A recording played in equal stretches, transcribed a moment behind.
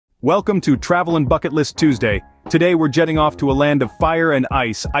Welcome to Travel and Bucket List Tuesday. Today we're jetting off to a land of fire and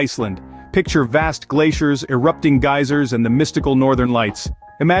ice, Iceland. Picture vast glaciers, erupting geysers, and the mystical northern lights.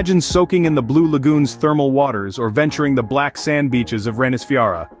 Imagine soaking in the blue lagoon's thermal waters or venturing the black sand beaches of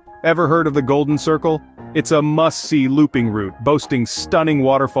Reynisfjara. Ever heard of the Golden Circle? It's a must-see looping route, boasting stunning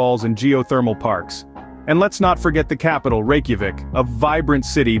waterfalls and geothermal parks. And let's not forget the capital, Reykjavik, a vibrant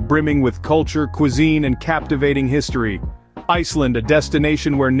city brimming with culture, cuisine, and captivating history. Iceland, a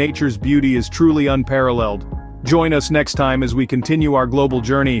destination where nature's beauty is truly unparalleled. Join us next time as we continue our global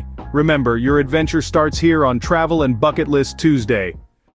journey. Remember, your adventure starts here on Travel and Bucket List Tuesday.